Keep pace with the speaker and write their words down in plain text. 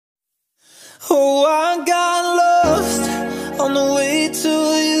Oh, I got lost on the way to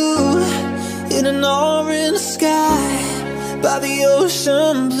you, in an orange sky by the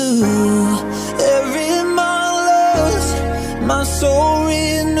ocean blue. Every mile lost, my soul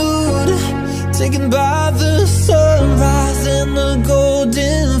renewed, taken by